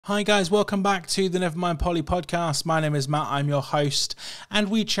Hi guys, welcome back to the Nevermind Polly podcast. My name is Matt, I'm your host,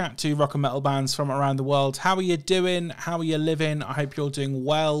 and we chat to rock and metal bands from around the world. How are you doing? How are you living? I hope you're doing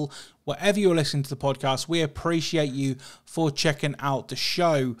well. Wherever you're listening to the podcast, we appreciate you for checking out the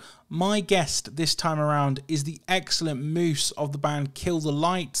show. My guest this time around is the excellent Moose of the band Kill the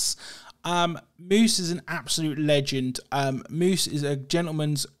Lights. Moose is an absolute legend. Moose is a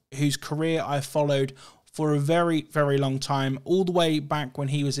gentleman whose career I've followed for a very, very long time, all the way back when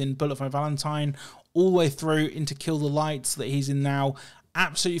he was in Bullet for My Valentine, all the way through into Kill the Lights that he's in now.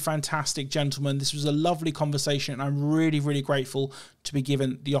 Absolutely fantastic gentleman. This was a lovely conversation, and I'm really, really grateful to be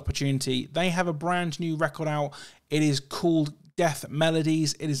given the opportunity. They have a brand new record out. It is called Death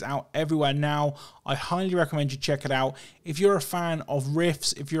Melodies. It is out everywhere now. I highly recommend you check it out. If you're a fan of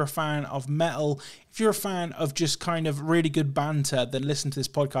riffs, if you're a fan of metal, if you're a fan of just kind of really good banter, then listen to this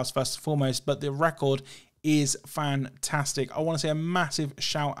podcast first and foremost. But the record is fantastic. I want to say a massive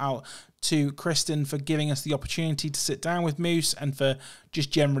shout out to Kristen for giving us the opportunity to sit down with Moose and for just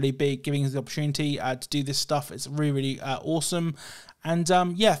generally giving us the opportunity to do this stuff. It's really, really awesome. And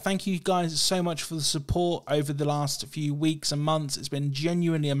yeah, thank you guys so much for the support over the last few weeks and months. It's been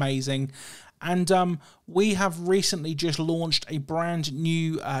genuinely amazing. And we have recently just launched a brand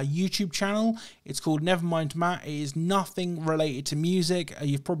new YouTube channel. It's called Nevermind Matt. It is nothing related to music.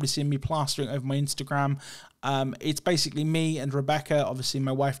 You've probably seen me plastering over my Instagram. It's basically me and Rebecca, obviously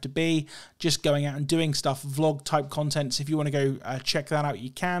my wife-to-be, just going out and doing stuff, vlog type content. So if you want to go check that out,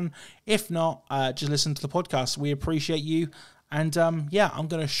 you can. If not, just listen to the podcast. We appreciate you. And yeah, I'm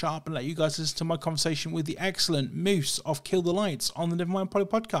going to shut up and let you guys listen to my conversation with the excellent Moose of Kill the Lights on the Nevermind Polly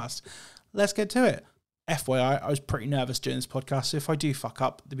podcast. Let's get to it. FYI, I was pretty nervous doing this podcast, so if I do fuck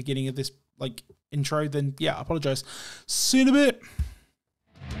up at the beginning of this intro, then yeah, I apologise. See you in a bit.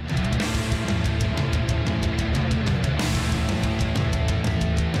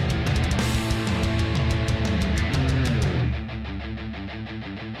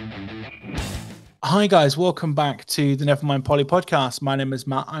 Hi guys, welcome back to the Nevermind Polly podcast. My name is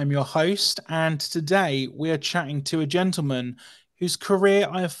Matt, I'm your host, and today we are chatting to a gentleman whose career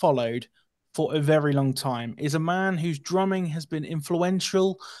I have followed for a very long time. Is a man whose drumming has been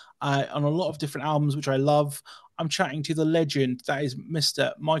influential on a lot of different albums, which I love. I'm chatting to the legend that is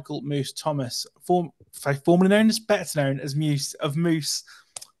Mr. Michael Moose Thomas, formerly known as, better known as Moose,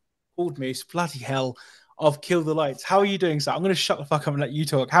 called Moose, bloody hell, of Kill the Lights. How are you doing, sir? I'm going to shut the fuck up and let you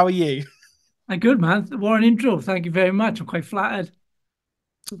talk. How are you? I'm good, man. What an intro. Thank you very much. I'm quite flattered.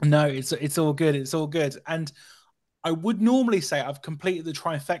 No, it's all good. It's all good. And I would normally say I've completed the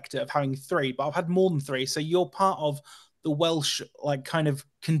trifecta of having three, but I've had more than three. So you're part of the Welsh, kind of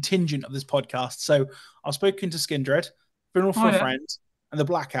contingent of this podcast. So I've spoken to Skindred, Funeral for a Yeah. Friend, and the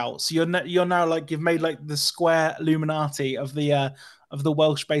Blackout. So you're now you've made the square Illuminati of the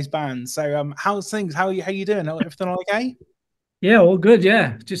Welsh-based band. So how's things? How you doing? Everything okay? Yeah, all good.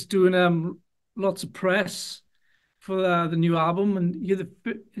 Yeah. Just doing lots of press for the new album. And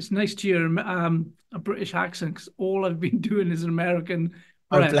it's nice to hear a British accent because all I've been doing is an American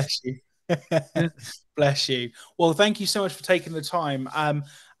Oh, press. bless you. Yeah. Bless you. Well, thank you so much for taking the time.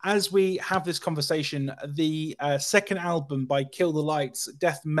 As we have this conversation, the second album by Kill the Lights,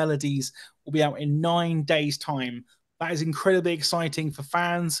 Death Melodies, will be out in 9 days' time. That is incredibly exciting for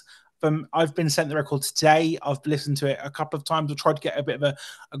fans. I've been sent the record today. I've listened to it a couple of times. I've tried to get a bit of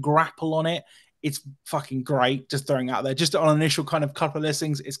a grapple on it. It's fucking great. Just throwing it out there. Just on initial kind of couple of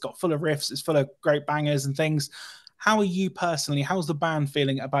listings, it's got full of riffs. It's full of great bangers and things. How are you personally? How's the band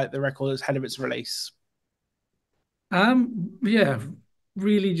feeling about the record ahead of its release? Yeah,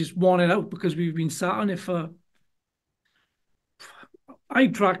 really just want it out because we've been sat on it for. I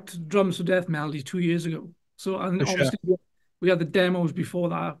tracked Drums for Death Melody 2 years ago. So, and For sure. obviously we had the demos before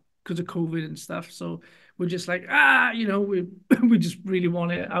that because of COVID and stuff. So we're just like, we we just really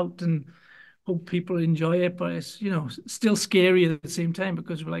want it out and hope people enjoy it. But it's, still scary at the same time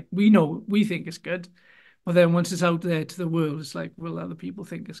because we're like, we think it's good. But then once it's out there to the world, it's like, will other people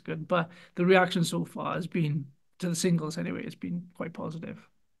think it's good? But the reaction so far has been, to the singles anyway, it's been quite positive.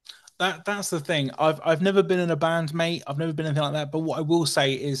 That's the thing. I've never been in a band, mate. I've never been anything like that. But what I will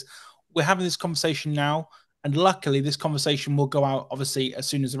say is we're having this conversation now. And luckily, this conversation will go out, obviously, as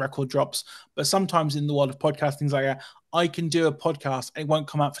soon as the record drops. But sometimes in the world of podcast, things like that, I can do a podcast and it won't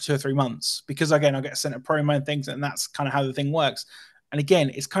come out for 2 or 3 months because, again, I get sent a promo and things, and that's kind of how the thing works. And again,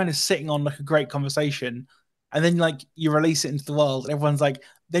 it's kind of sitting on a great conversation. And then, you release it into the world, and everyone's like,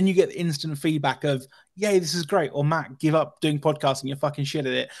 then you get the instant feedback of, yay, this is great. Or Matt, give up doing podcasting. You're fucking shit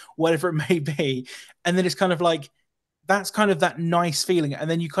at it, whatever it may be. And then it's kind of like, that's kind of that nice feeling. And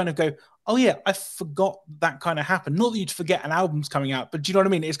then you kind of go, oh yeah, I forgot that kind of happened. Not that you'd forget an album's coming out, but do you know what I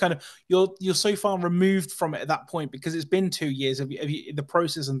mean? It's kind of you're so far removed from it at that point because it's been 2 years of the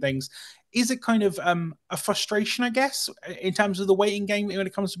process and things. Is it kind of a frustration, I guess, in terms of the waiting game when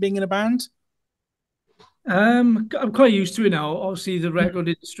it comes to being in a band? I'm quite used to it now. Obviously, the Mm. record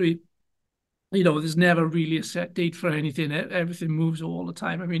industry, you know, there's never really a set date for anything. Everything moves all the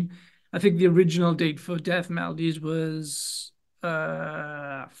time. I mean, I think the original date for Death Melodies was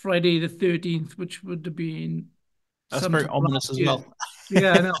Friday the 13th, which would have been That's very sometime ominous last as year. well.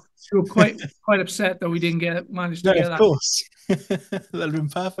 Yeah, I know. We were quite upset that we didn't manage to No, get of that. course. That'd have been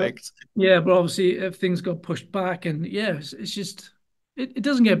But perfect. yeah, but obviously if things got pushed back, and yeah, it's just it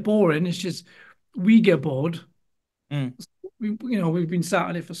doesn't get boring. It's just we get bored. Mm, We've been sat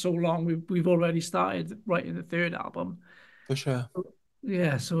on it for so long. We've already started writing the third album. for sure.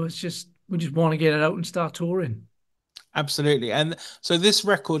 Yeah, so it's just we just want to get it out and start touring. Absolutely. And so this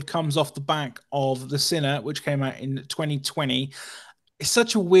record comes off the back of The Sinner, which came out in 2020. It's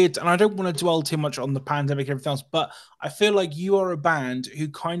such a weird, and I don't want to dwell too much on the pandemic and everything else, but I feel like you are a band who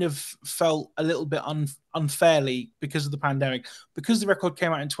kind of felt a little bit unfairly because of the pandemic, because the record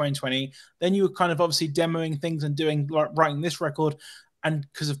came out in 2020. Then you were kind of obviously demoing things and doing like writing this record, and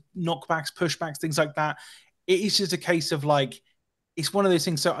because of knockbacks, pushbacks, things like that, it is just a case of like it's one of those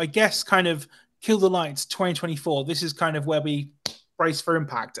things. So I guess kind of Kill the Lights 2024. This is kind of where we brace for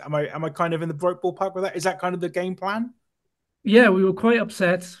impact. Am I kind of in the ballpark with that? Is that kind of the game plan? Yeah, we were quite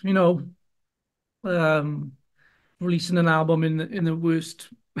upset, um, releasing an album in the worst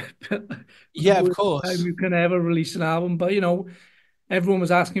the Yeah, of worst time course. you can ever release an album. But everyone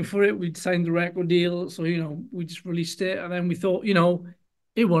was asking for it. We'd signed the record deal, so we just released it, and then we thought,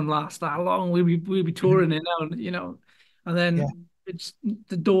 it won't last that long. We'll be Mhm. touring it now, and Yeah. then it's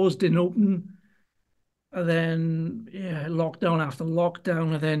the doors didn't open, and then yeah, lockdown after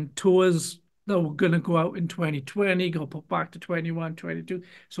lockdown, and then tours that were gonna go out in 2020 got put back to 21, 22.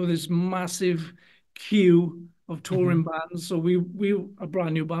 So this massive queue of Mhm. touring bands. So we a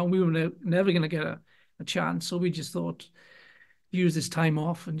brand new band. We were never gonna get a chance. So we just thought use this time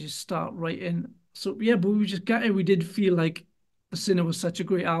off and just start writing. So yeah, but we just got it. We did feel like The Sinner was such a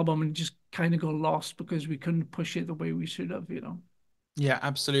great album and just kind of got lost because we couldn't push it the way we should have. Yeah,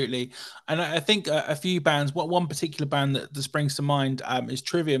 absolutely. And I think a few bands, what one particular band that springs to mind is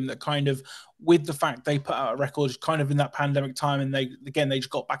Trivium, that kind of, with the fact they put out a record kind of in that pandemic time, and they just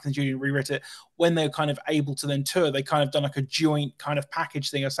got back in the studio and rewrote it. When they're kind of able to then tour, they kind of done like a joint kind of package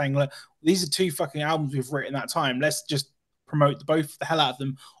thing of saying, look, these are two fucking albums we've written that time. Let's just promote both the hell out of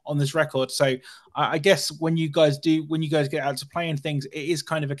them on this record. So I guess when you guys get out to playing things, it is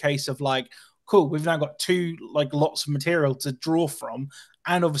kind of a case of like, cool, we've now got two like lots of material to draw from,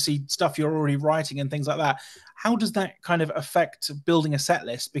 and obviously stuff you're already writing and things like that. How does that kind of affect building a set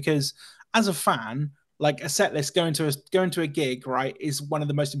list? Because as a fan, like a set list going to a gig, right, is one of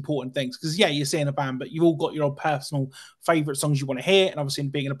the most important things. Because yeah, you're seeing a band, but you've all got your own personal favorite songs you want to hear, and obviously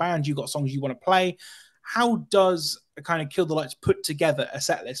being in a band, you've got songs you want to play. How does a kind of Kill the Lights put together a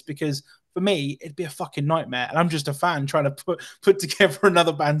set list? Because for me, it'd be a fucking nightmare. And I'm just a fan trying to put together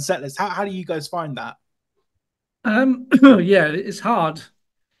another band set list. How do you guys find that? Yeah, it's hard.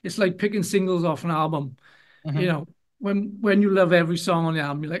 It's like picking singles off an album. You Mm-hmm. know, when you love every song on the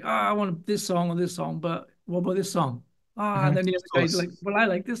album, you're like, I want this song or this song, but what about this song? Mm-hmm. And then the Of other guy's course. like, well, I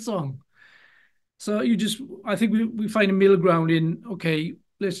like this song. So I think we find a middle ground in, okay,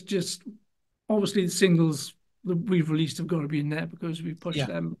 let's just, obviously the singles that we've released have got to be in there because we pushed Yeah.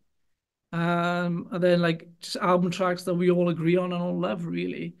 them. And then like just album tracks that we all agree on and all love,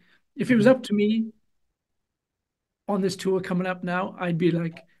 really. If it was Mm-hmm. up to me on this tour coming up now, I'd be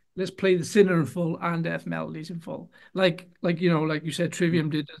like, let's play The Sinner in full and Death Melodies in full. Like you said, Trivium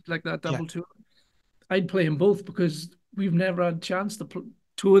did like that Yeah. double tour. I'd play them both because we've never had a chance to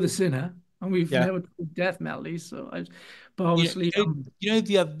tour The Sinner, and we've Yeah. never toured Death Melodies. But You know, obviously,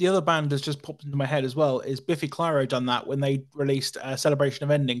 the other band that's just popped into my head as well is Biffy Clyro done that when they released Celebration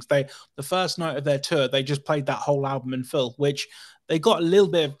of Endings. The first night of their tour, they just played that whole album in full, which they got a little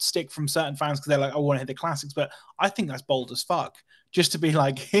bit of stick from certain fans because they're like, I want to hit the classics, but I think that's bold as fuck. Just to be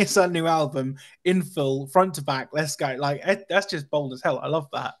like, here's our new album in full, front to back, let's go. Like that's just bold as hell. I love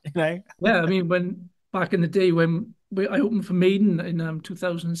that, you know? yeah, I mean, when back in the day when I opened for Maiden in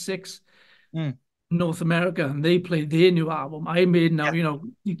 2006, Mm, North America, and they played their new album. Iron Maiden now, yeah,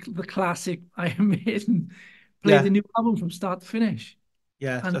 the classic Iron Maiden played yeah, the new album from start to finish.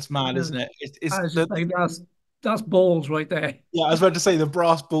 yeah. And That's mad, isn't it? I It's was just like, that's balls right there. Yeah, I was about to say the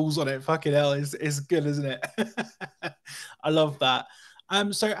brass balls on it. Fucking hell, is good, isn't it? I love that.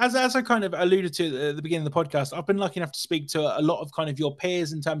 So as I kind of alluded to at the beginning of the podcast, I've been lucky enough to speak to a lot of kind of your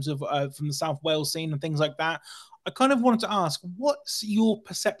peers in terms of from the South Wales scene and things like that. I kind of wanted to ask, what's your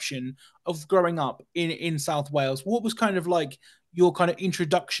perception of growing up in South Wales? What was kind of like your kind of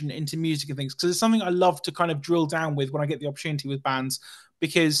introduction into music and things? Because it's something I love to kind of drill down with when I get the opportunity with bands,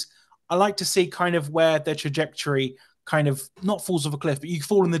 because I like to see kind of where their trajectory kind of not falls off a cliff, but you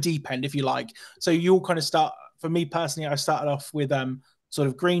fall in the deep end if you like. So you'll kind of start. For me personally, I started off with sort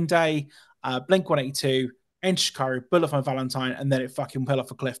of Green Day, Blink 182, Enter Shikari, Bullet for My Valentine, and then it fucking fell off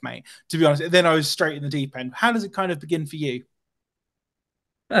a cliff, mate. To be honest, then I was straight in the deep end. How does it kind of begin for you?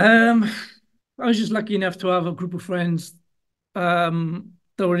 Um, I was just lucky enough to have a group of friends that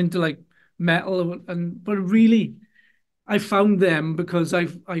were into like metal, and but really I found them because I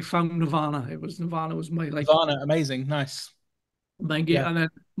found Nirvana. Nirvana was my like Nirvana, amazing, nice. my Yeah. and then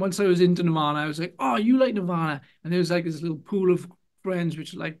once I was into Nirvana, I was like, oh, you like Nirvana, and there was like this little pool of friends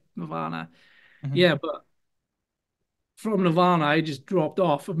which like Nirvana. Mm-hmm. Yeah, but from Nirvana, I just dropped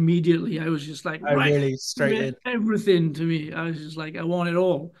off immediately. I was just like, I right, really straight give it in. everything to me. I was just like, I want it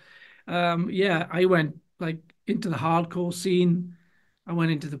all. Yeah, I went like into the hardcore scene. I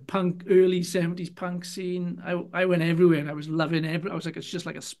went into the punk, early 70s punk scene. I went everywhere and I was loving I was like, it's just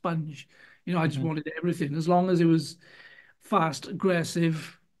like a sponge. I just Mm-hmm. wanted everything as long as it was fast,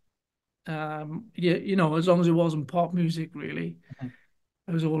 aggressive. Yeah, as long as it wasn't pop music, really.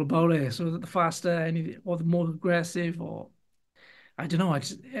 I was all about it. So the faster, or the more aggressive, or I don't know.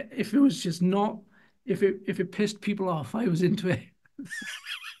 If it was just not, if it pissed people off, I was into it.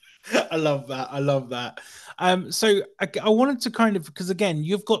 I love that. I love that. So I wanted to kind of, because again,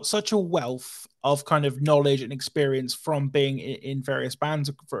 you've got such a wealth of kind of knowledge and experience from being in various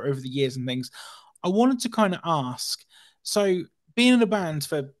bands for over the years and things. I wanted to kind of ask, so being in a band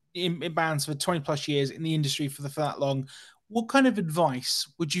in bands for 20 plus years in the industry for that long, what kind of advice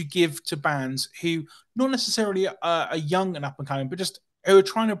would you give to bands who not necessarily are young and up and coming, but just who are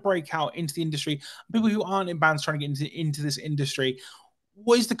trying to break out into the industry, people who aren't in bands trying to get into this industry?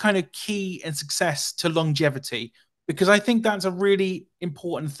 What is the kind of key and success to longevity? Because I think that's a really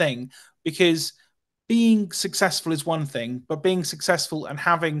important thing, because being successful is one thing, but being successful and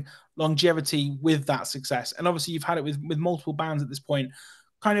having longevity with that success, and obviously you've had it with multiple bands at this point,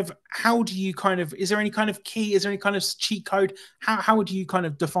 kind of how do you kind of, is there any kind of key, is there any kind of cheat code? How would you kind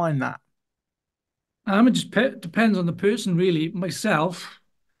of define that? It just depends on the person, really. Myself,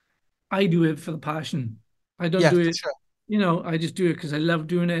 I do it for the passion. I don't Yeah, do for it, sure. I just do it because I love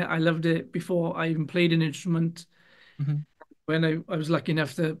doing it. I loved it before I even played an instrument. Mm-hmm. When I was lucky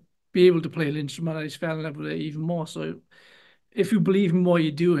enough to be able to play an instrument, I just fell in love with it even more. So if you believe in what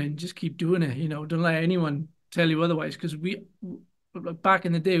you're doing, just keep doing it. Don't let anyone tell you otherwise. Because like back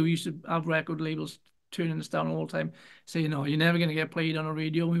in the day, we used to have record labels turning us down all the time, saying, "No, you're never going to get played on a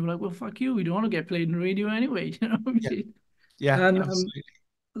radio." And we were like, "Well, fuck you. We don't want to get played on the radio anyway." You know what I Yeah, mean? yeah, And absolutely.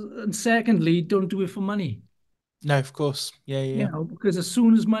 and secondly, don't do it for money. No, of course. Yeah, yeah, Because as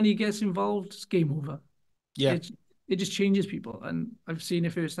soon as money gets involved, it's game over. yeah. It just changes people, and I've seen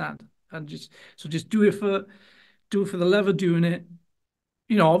it firsthand. And just do it for the love of doing it.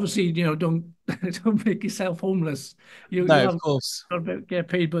 Obviously, don't don't make yourself homeless. You No, of have course. got to get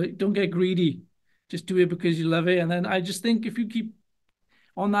paid, but don't get greedy. Just do it because you love it, and then I just think if you keep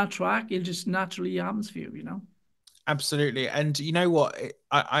on that track, it just naturally happens for you. Absolutely. And you know what?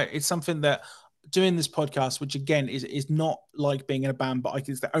 It's something that doing this podcast, which again is not like being in a band, but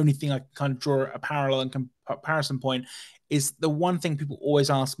it's the only thing I can kind of draw a parallel and comparison point, is the one thing people always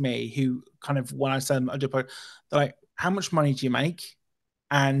ask me, who kind of, when I say them, I do, they're like, how much money do you make?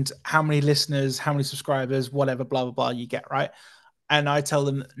 And how many listeners, how many subscribers, whatever, blah, blah, blah, you get, right? And I tell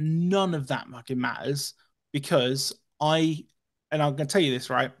them none of that fucking matters, because and I'm going to tell you this,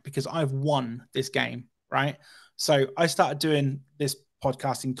 right? Because I've won this game, right? So I started doing this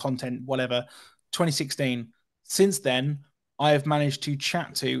podcasting content, whatever, 2016. Since then, I have managed to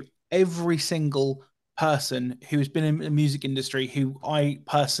chat to every single person who has been in the music industry, who I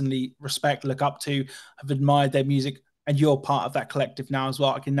personally respect, look up to, have admired their music. And you're part of that collective now as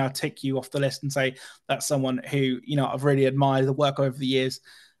well. I can now tick you off the list and say that's someone who, I've really admired the work over the years.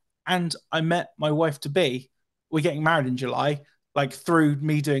 And I met my wife to be. We're getting married in July, like through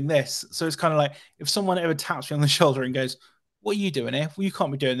me doing this. So it's kind of like, if someone ever taps me on the shoulder and goes, "What are you doing here? Well, you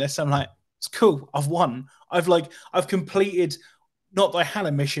can't be doing this." I'm like, "It's cool. I've won. I've completed." Not that I had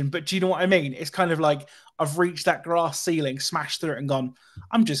a mission, but do you know what I mean? It's kind of like I've reached that glass ceiling, smashed through it, and gone,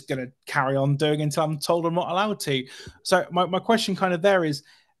 I'm just going to carry on doing until I'm told I'm not allowed to. So, my question kind of there is,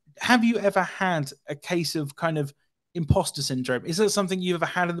 have you ever had a case of kind of imposter syndrome? Is that something you've ever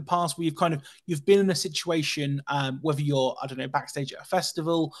had in the past where you've been in a situation, whether you're, I don't know, backstage at a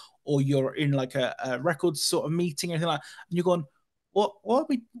festival or you're in like a record sort of meeting or anything like that, and you're going, what,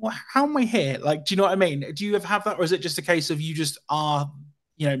 how am I here? Like, do you know what I mean? Do you ever have that, or is it just a case of you just are,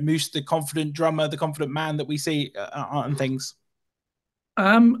 Moose, the confident drummer, the confident man that we see and things?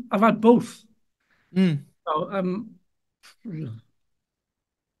 I've had both. Mm, So,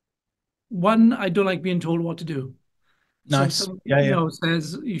 one, I don't like being told what to do. So if nice. someone, Yeah, yeah.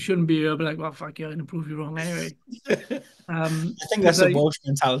 says you shouldn't be here, I'll be like, well, fuck you, I'm gonna prove you wrong anyway. I think Because that's a Welsh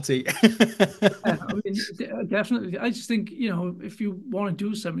mentality. I mean, definitely, I just think, if you want to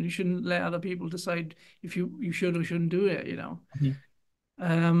do something, you shouldn't let other people decide if you should or shouldn't do it. Mhm.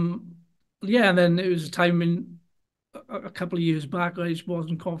 Um, yeah, and then it was a time in a couple of years back, I just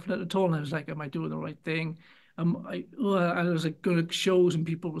wasn't confident at all. And I was like, am I doing the right thing? I was like going to shows and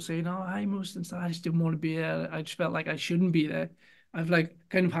people were saying, oh, hi, most and stuff. I just didn't want to be there. I just felt like I shouldn't be there. I've like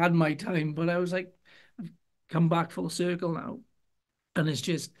kind of had my time, but I was like, I've come back full circle now. And it's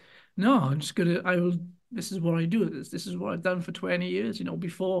just, no, I'm just gonna, this is what I do. This is what I've done for 20 years.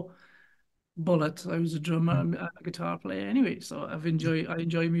 Before Bullet, I was a drummer and a guitar player anyway. So I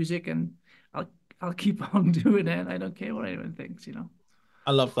enjoy music, and I'll, I'll keep on doing it. I don't care what anyone thinks.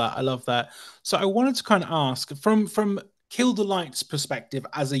 I love that. I love that. So I wanted to kind of ask from Kill the Lights perspective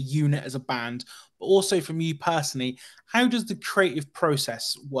as a unit, as a band, but also from you personally, how does the creative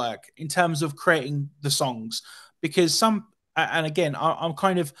process work in terms of creating the songs? Because and again, I'm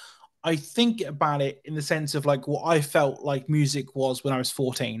kind of, I think about it in the sense of like what I felt like music was when I was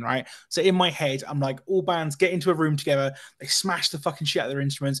 14, right? So in my head, I'm like, all bands get into a room together, they smash the fucking shit out of their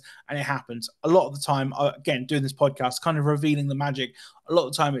instruments, and it happens. A lot of the time, again, doing this podcast, kind of revealing the magic. A lot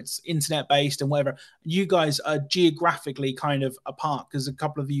of the time, it's internet based and whatever. You guys are geographically kind of apart because a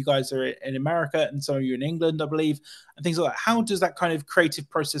couple of you guys are in America and some of you in England, I believe, and things like that. How does that kind of creative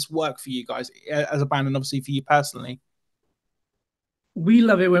process work for you guys as a band, and obviously for you personally? We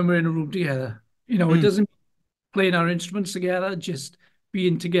love it when we're in a room together. It Mm, doesn't playing our instruments together, just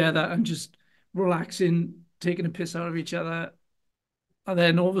being together and just relaxing, taking a piss out of each other. And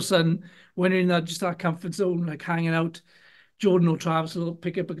then all of a sudden, when you're in that comfort zone, like hanging out, Jordan or Travis will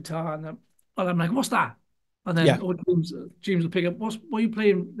pick up a guitar and I'm like, what's that? And then yeah. James will pick up, what are you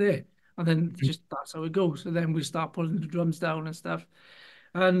playing there? And then just that's how it goes. So then we start putting the drums down and stuff.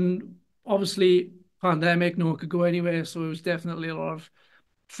 And obviously, pandemic, no one could go anywhere. So it was definitely a lot of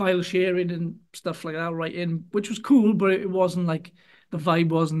file sharing and stuff like that right in, which was cool, but it wasn't like the vibe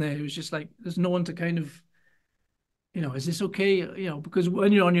wasn't there. It was just like there's no one to kind of, is this okay? Because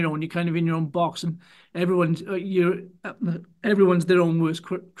when you're on your own, you're kind of in your own box, and everyone's their own worst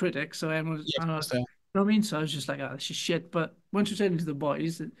critic. So everyone's, Yeah, I don't know, so, what I mean? So I was just like, oh, this is shit. But once you said it to the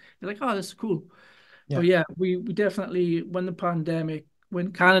boys, they're like, oh, this is cool. But yeah. yeah, we definitely, when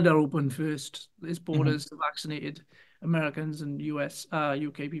Canada opened first, its Mhm. borders to vaccinated Americans and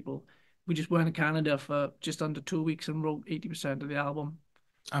UK people, we just went to Canada for just under 2 weeks and wrote 80% of the album.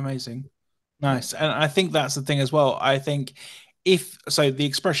 Amazing. Yeah. Nice. And I think that's the thing as well. I think if so the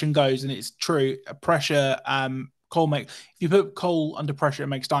expression goes and it's true, pressure if you put coal under pressure it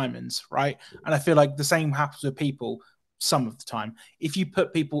makes diamonds, right? And I feel like the same happens with people some of the time. If you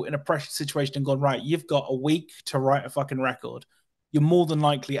put people in a pressure situation and gone, right, you've got a week to write a fucking record, you're more than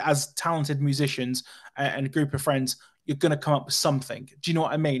likely, as talented musicians and a group of friends, you're going to come up with something. Do you know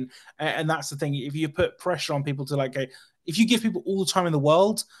what I mean? And that's the thing. If you put pressure on people to like, okay, if you give people all the time in the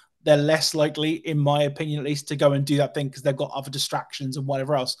world, they're less likely, in my opinion at least, to go and do that thing because they've got other distractions and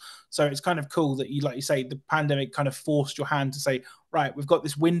whatever else. So it's kind of cool that you, like you say, the pandemic kind of forced your hand to say, right, we've got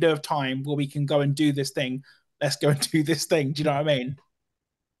this window of time where we can go and do this thing. Let's go and do this thing. Do you know what I mean?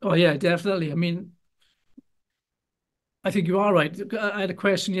 Oh yeah, definitely. I mean, I think you are right. I had a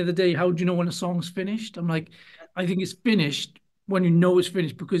question the other day. How do you know when a song's finished? I'm like, I think it's finished when you know it's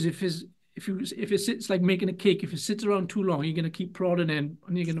finished because if it sits like making a cake, if it sits around too long, you're gonna keep prodding in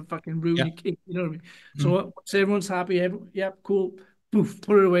and you're gonna fucking ruin Yeah. your cake. You know what I mean? So Mm. once everyone's happy, yeah, cool, poof,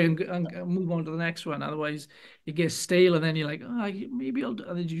 put it away and move on to the next one. Otherwise, it gets stale, and then you're like, oh, maybe I'll.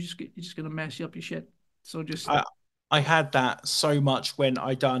 And then you're just gonna mess up your shit. So just I I had that so much when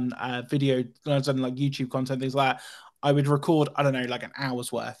I done video, when I was done like YouTube content, things like that. I would record, I don't know, like an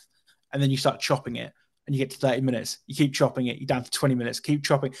hour's worth, and then you start chopping it, and you get to 30 minutes. You keep chopping it, you're down to 20 minutes, keep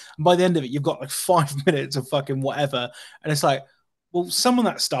chopping. And by the end of it, you've got like 5 minutes of fucking whatever. And it's like, well, some of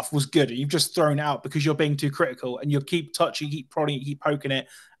that stuff was good, and you've just thrown it out because you're being too critical, and you keep touching, keep prodding, you keep poking it,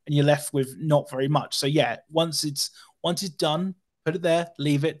 and you're left with not very much. So yeah, once it's done, put it there,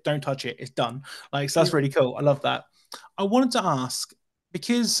 leave it, don't touch it, it's done. Like, so yeah, that's really cool. I love that. I wanted to ask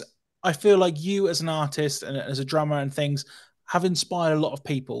because I feel like you as an artist and as a drummer and things have inspired a lot of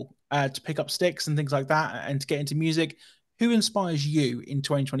people to pick up sticks and things like that and to get into music. Who inspires you in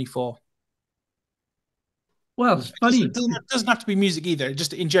 2024? Well, it's It funny. doesn't have to be music either,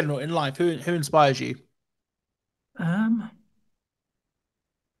 just in general in life. Who inspires you? Um,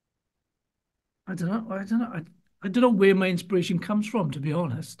 I don't know. I don't know. I don't know where my inspiration comes from, to be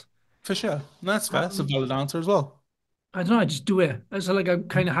honest. For sure. That's fair. That's a Um, valid answer as well. I don't know. I just do it. It's like I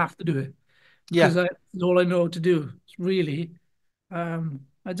kind of have to do it Yeah. because it's all I know to do. It's really.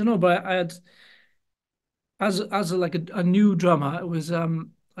 I don't know, but I had as like a new drummer, it was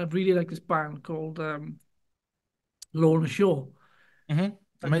I really like this band called Lorna Shore. hmm And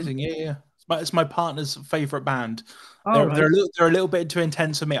Amazing. Yeah, yeah. It's my partner's favorite band. all They're right, a little bit too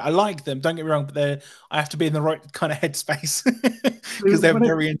intense for me. I like them, don't get me wrong, but I have to be in the right kind of headspace because they're when I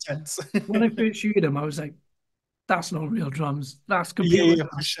very intense. when I first heard them, I was like, "That's not real drums. That's Yeah, computer yeah,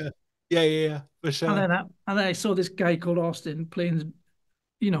 for drums." sure. Yeah, yeah, yeah, for And sure. then I saw this guy called Austin playing,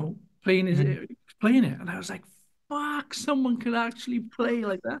 you know, playing his Mhm. playing it, and I was like, "Fuck! Someone could actually play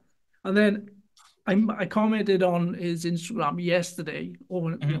like that." And then I commented on his Instagram yesterday,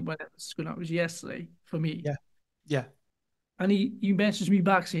 or Mhm. when it was yesterday for me. Yeah, yeah. And he messaged me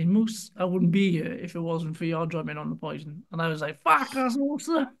back saying, Moose, I wouldn't be here if it wasn't for your drumming on the Poison. And I was like, fuck, that's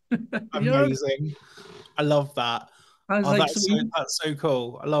awesome. You know? Amazing. I love that. I was Oh, like, so that's so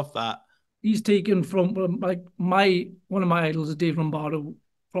cool. I love that. he's taken from like my one of my idols is Dave Lombardo, Mhm.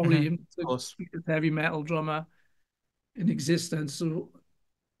 probably Of the course. sweetest heavy metal drummer in existence. So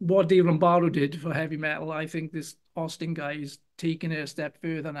what Dave Lombardo did for heavy metal, I think this Austin guy is taking it a step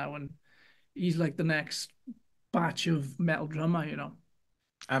further now, and he's like the next batch of metal drummer, you know.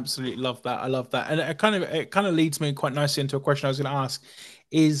 Absolutely love that. I love that. And it kind of leads me quite nicely into a question I was going to ask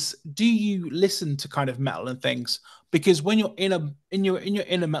is do you listen to kind of metal and things? Because when you're in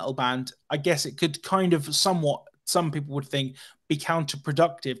a metal band, I guess it could kind of somewhat some people would think be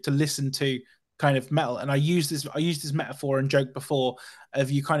counterproductive to listen to kind of metal. And I used this metaphor and joke before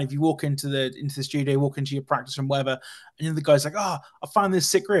of you walk into the studio, walk into your practice room, whatever, and then the guy's like, oh, I found this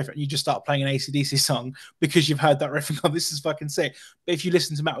sick riff, and you just start playing an AC/DC song because you've heard that riff and go, this is fucking sick. But if you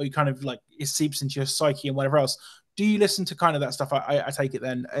listen to metal, you kind of like it seeps into your psyche and whatever else. Do you listen to kind of that stuff? I take it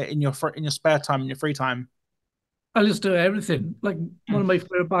then in your spare time, in your free time. I listen to everything. Like one Mm. of my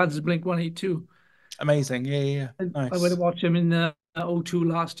favorite bands is Blink 182. Amazing, yeah, yeah, yeah. I went to Nice, watch him in O2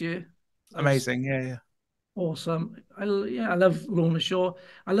 last year. That was amazing, yeah, yeah, awesome. I love Lorna Shore.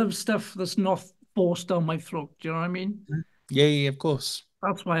 I love stuff that's not forced down my throat. Do you know what I mean? mm. Yeah, yeah, of course.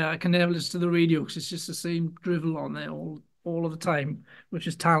 That's why I can never listen to the radio because it's just the same drivel on there all of the time, which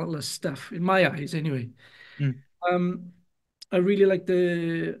is talentless stuff in my eyes, anyway. Mm. Um, I really like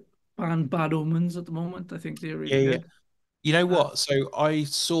the band Bad Omens at the moment. I think they're Yeah, really yeah. good. You know Uh, what? So I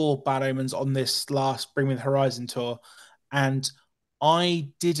saw Bad Omens on this last Bring Me the Horizon tour, and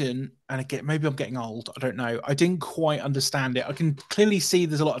I didn't, and again, maybe I'm getting old. I don't know. I didn't quite understand it. I can clearly see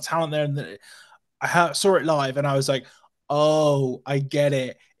there's a lot of talent there, and saw it live, and I was like, "Oh, I get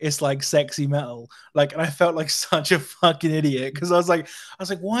it. It's like sexy metal." Like, and I felt like such a fucking idiot because I was like,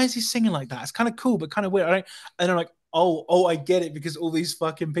 "Why is he singing like that? It's kind of cool, but kind of weird." And I'm like, "Oh, I get it because all these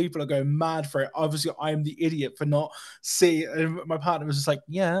fucking people are going mad for it. Obviously, I am the idiot for not seeing." And my partner was just like,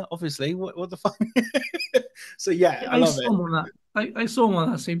 "Yeah, obviously. What the fuck?" So yeah, I I love it. saw one that I saw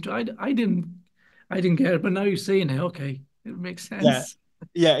one that same time. I didn't get it, but now you're saying it, okay, it makes Yeah. sense.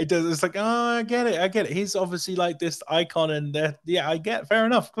 Yeah, it does. It's like, oh, I get it. I get it. He's obviously like this icon, and yeah, I get. Fair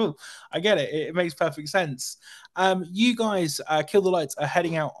enough. Cool. I get it. It makes perfect sense. You guys, Kill the Lights, are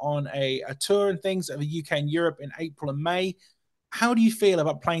heading out on a tour and things of the UK and Europe in April and May. How do you feel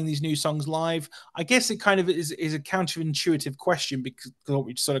about playing these new songs live? I guess it kind of is a counterintuitive question because what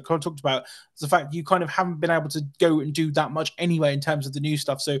we sort of talked about is the fact you kind of haven't been able to go and do that much anyway in terms of the new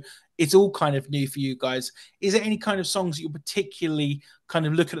stuff. So it's all kind of new for you guys. Is there any kind of songs that you're particularly kind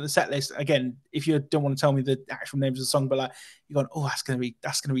of looking at the set list? Again, if you don't want to tell me the actual names of the song, but like you're going, oh, that's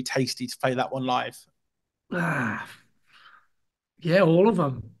gonna be tasty to play that one live. Ah, yeah, all of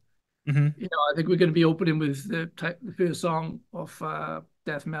them. Mm-hmm. You know, I think we're going to be opening with the first song of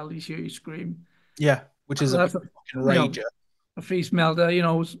Death Melody's Here You Scream. Yeah, which is a That's a fucking you know rager. a face melter.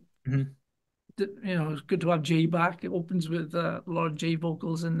 Mm-hmm. It's good to have Jay back. It opens with a lot of Jay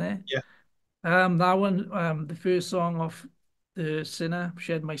vocals in there. Yeah, That one, the first song of the Sinner,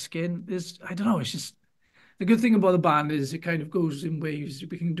 Shed My Skin, is I don't know. It's just the good thing about the band is it kind of goes in waves.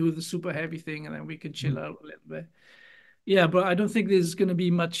 We can do the super heavy thing and then we can mm-hmm. chill out a little bit. Yeah, but I don't think there's going to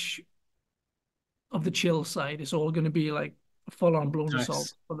be much of the chill side. It's all going to be like full on blown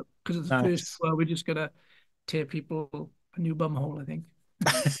assault Nice, because it's the first nice. where we're just going to tear people a new bum hole, I think.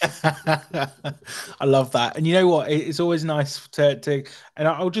 I love that. And you know what? It's always nice to and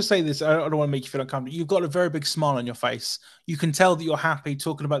I'll just say this, I don't want to make you feel uncomfortable. You've got a very big smile on your face. You can tell that you're happy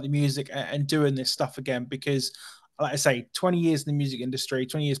talking about the music and doing this stuff again because like I say, 20 years in the music industry,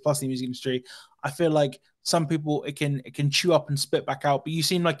 20 years plus in the music industry, I feel like some people it can chew up and spit back out, but you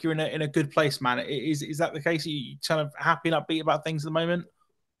seem like you're in a good place, man. Is that the case? Are you kind of happy and upbeat about things at the moment?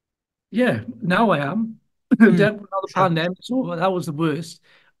 Yeah, now I am. Mm, Now the sure. pandemic's over, that was the worst.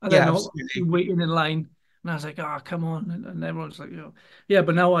 And Yeah, then all absolutely. waiting in line, and I was like, "Oh, come on!" And everyone's like, yeah."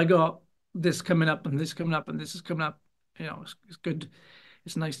 But now I got this coming up, and this coming up, and this is coming up. It's good.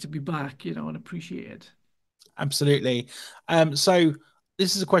 It's nice to be back, and appreciate it. Absolutely. So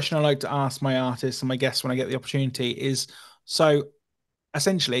this is a question I like to ask my artists and my guests when I get the opportunity is so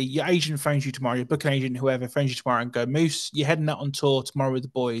essentially your agent phones you tomorrow, your booking agent, whoever phones you tomorrow and go, Moose, you're heading out on tour tomorrow with the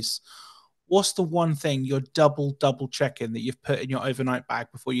boys. What's the one thing you're double checking that you've put in your overnight bag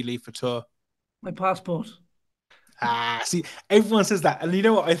before you leave for tour? My passport. Ah, see, everyone says that. And you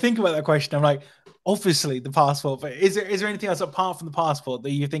know what? I think about that question. I'm like, obviously the passport, but is there anything else apart from the passport that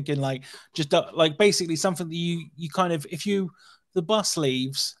you're thinking like just like basically something that you kind of if you the bus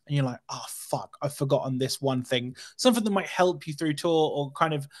leaves and you're like, oh fuck, I've forgotten this one thing, something that might help you through tour or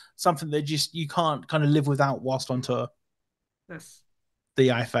kind of something that just you can't kind of live without whilst on tour. Yes. The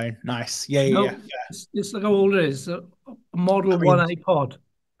iPhone, nice, yeah, yeah, No, it's like how old it is. A Model yeah. I 1 mean, iPod.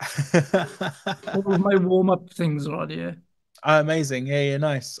 All of my warm-up things are on here. amazing, yeah, yeah,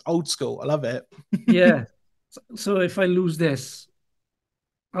 nice, old school. I love it. Yeah. So if I lose this,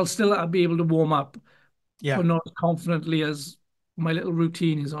 I'll be able to warm up, Yeah. but not as confidently as my little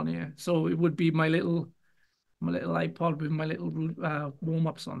routine is on here. So it would be my little iPod with my little warm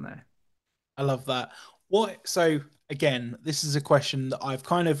ups on there. I love that. What so again, this is a question that I've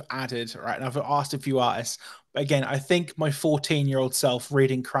kind of added, right? And I've asked a few artists, but again, I think my 14-year-old self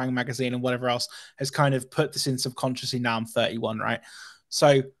reading Krang magazine and whatever else has kind of put this in subconsciously. Now I'm 31, right?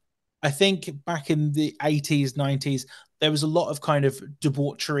 So I think back in the 80s, 90s, there was a lot of kind of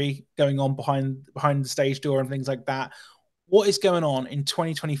debauchery going on behind the stage door and things like that. What is going on in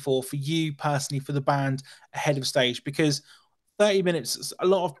 2024 for you personally, for the band ahead of stage? Because 30 minutes, a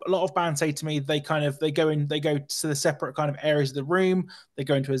lot of bands say to me they go to the separate kind of areas of the room, they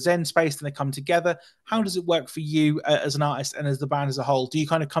go into a zen space, and they come together. How does it work for you as an artist and as the band as a whole? Do you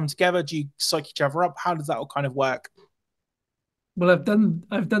kind of come together? Do you psych each other up? How does that all kind of work? Well, I've done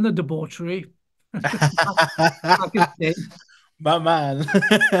the debauchery back in the day. My man.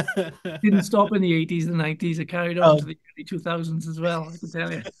 Didn't stop in the 80s and 90s. It carried on to Oh, the early 2000s as well, I can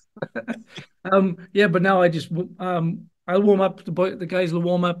tell you. Yeah, but now I'll warm up, the guys will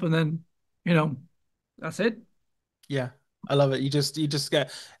warm up, and then, you know, that's it. yeah. I love it. You just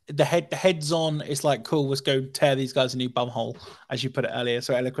get the heads on. It's like cool. Let's go tear these guys a new bum hole, as you put it earlier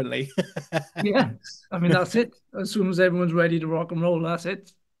so eloquently. Yeah. I mean, that's it. As soon as everyone's ready to rock and roll, that's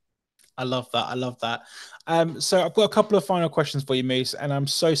it. I love that. I love that. So I've got a couple of final questions for you, Moose, and I'm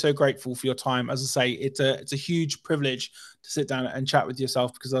so grateful for your time. As I say, it's a huge privilege to sit down and chat with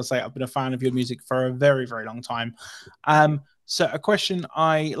yourself because, as I say, I've been a fan of your music for a very long time. Thank you. So a question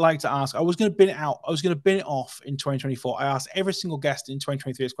I like to ask, I was going to bin it out. I was going to bin it off in 2024. I asked every single guest in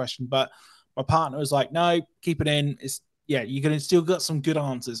 2023 this question, but my partner was like, "No, keep it in. It's yeah, you're going to still got some good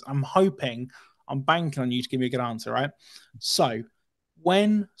answers." I'm banking on you to give me a good answer, right? So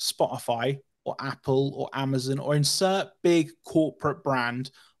when Spotify or Apple or Amazon or insert big corporate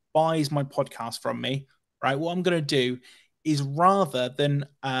brand buys my podcast from me, right, what I'm going to do is rather than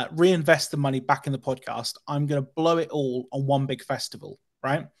reinvest the money back in the podcast, I'm going to blow it all on one big festival,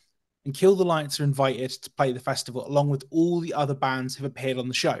 right? And Kill the Lights are invited to play the festival along with all the other bands who've appeared on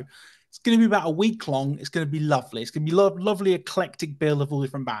the show. It's going to be about a week long. It's going to be lovely. It's going to be lovely, eclectic bill of all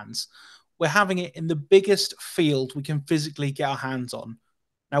different bands. We're having it in the biggest field we can physically get our hands on.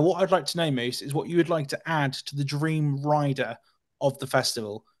 Now, what I'd like to know, Moose, is what you would like to add to the dream rider of the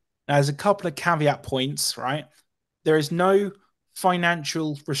festival. Now, there's a couple of caveat points, right? There is no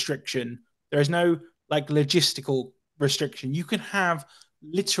financial restriction. There is no like logistical restriction. You can have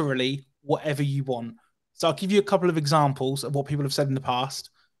literally whatever you want. So I'll give you a couple of examples of what people have said in the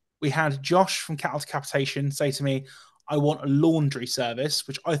past. We had Josh from Cattle Decapitation say to me, I want a laundry service,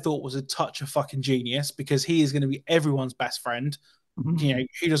 which I thought was a touch of fucking genius because he is going to be everyone's best friend. You Mhm. know,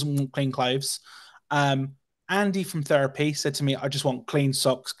 who doesn't want clean clothes? Um, Andy from therapy said to me, I just want clean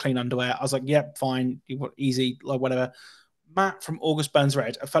socks, clean underwear. I was like, yep, fine, you want easy, like whatever. Matt from August Burns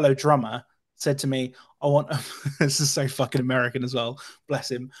Red, a fellow drummer, said to me, I want this is so fucking American as well,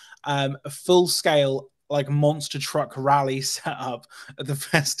 bless him. A full scale like monster truck rally set up at the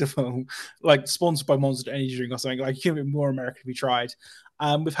festival, like sponsored by Monster Energy Drink or something. Like, you know, more American to be tried.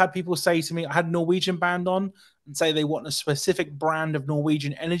 We've had people say to me, I had a Norwegian band on and say they want a specific brand of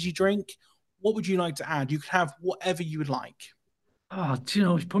Norwegian energy drink. What would you like to add? You could have whatever you would like. Oh, do you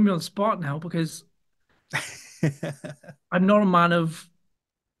know, you put me on the spot now because I'm not a man of,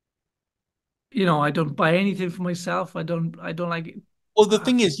 I don't buy anything for myself. I don't like it. Well, the Ah,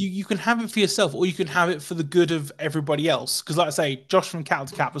 thing is, you can have it for yourself, or you can have it for the good of everybody else. Because, like I say, Josh from Cat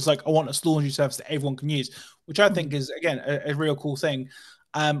to Cat was like, "I want a laundry service that everyone can use," which I think mm, is again a real cool thing.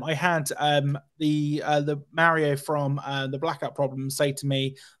 I had the Mario from the Blackout Problem say to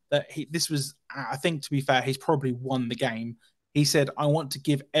me that this was, I think, to be fair, he's probably won the game. He said, "I want to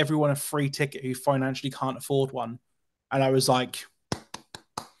give everyone a free ticket who financially can't afford one," and I was like,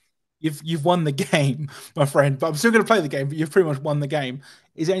 you've won the game, my friend. But I'm still going to play the game. But you've pretty much won the game.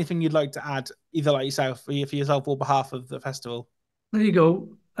 Is there anything you'd like to add, either like yourself, for yourself, or behalf of the festival? there you go.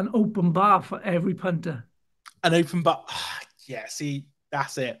 An open bar for every punter. An open but yeah. See,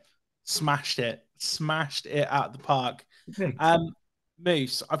 that's it. Smashed it at the park. Perfect. Um,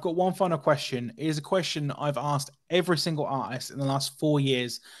 Moose, I've got one final question. It is a question I've asked every single artist in the last 4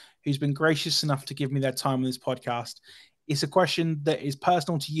 years who's been gracious enough to give me their time on this podcast. It's a question that is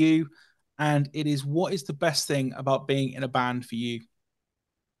personal to you, and it is, what is the best thing about being in a band for you?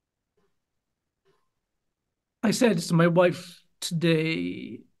 I said to my wife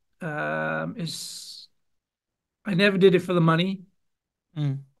today, is I never did it for the money.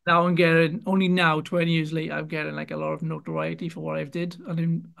 Mm. Now I'm getting only now, 20 years later, I'm getting like a lot of notoriety for what I've did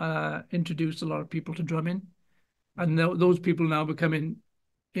and introduced a lot of people to drumming. And those people now becoming,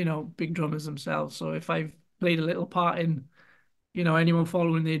 big drummers themselves. So if I've played a little part in, anyone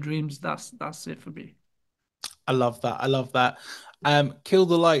following their dreams, that's it for me. I love that. I love that. Kill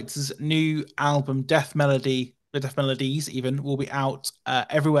the Lights' new album, Death Melody, the Death Melodies, even will be out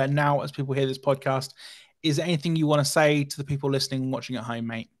everywhere now as people hear this podcast. Is there anything you want to say to the people listening and watching at home,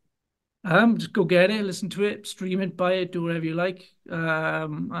 mate? Just go get it, listen to it, stream it, buy it, do whatever you like,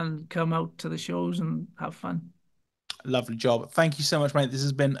 and come out to the shows and have fun. Lovely job. Thank you so much, mate. This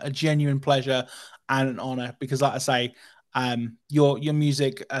has been a genuine pleasure and an honor because, like I say, your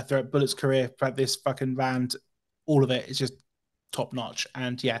music throughout Bullet's career, throughout this fucking band, all of it is just top notch.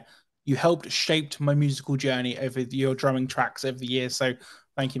 And yeah, you helped shaped my musical journey over your drumming tracks over the years. So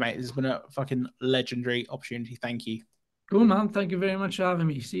thank you, mate. This has been a fucking legendary opportunity. Thank you. Cool, man. Thank you very much for having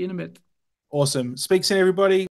me. See you in a bit. Awesome. Speak soon, everybody.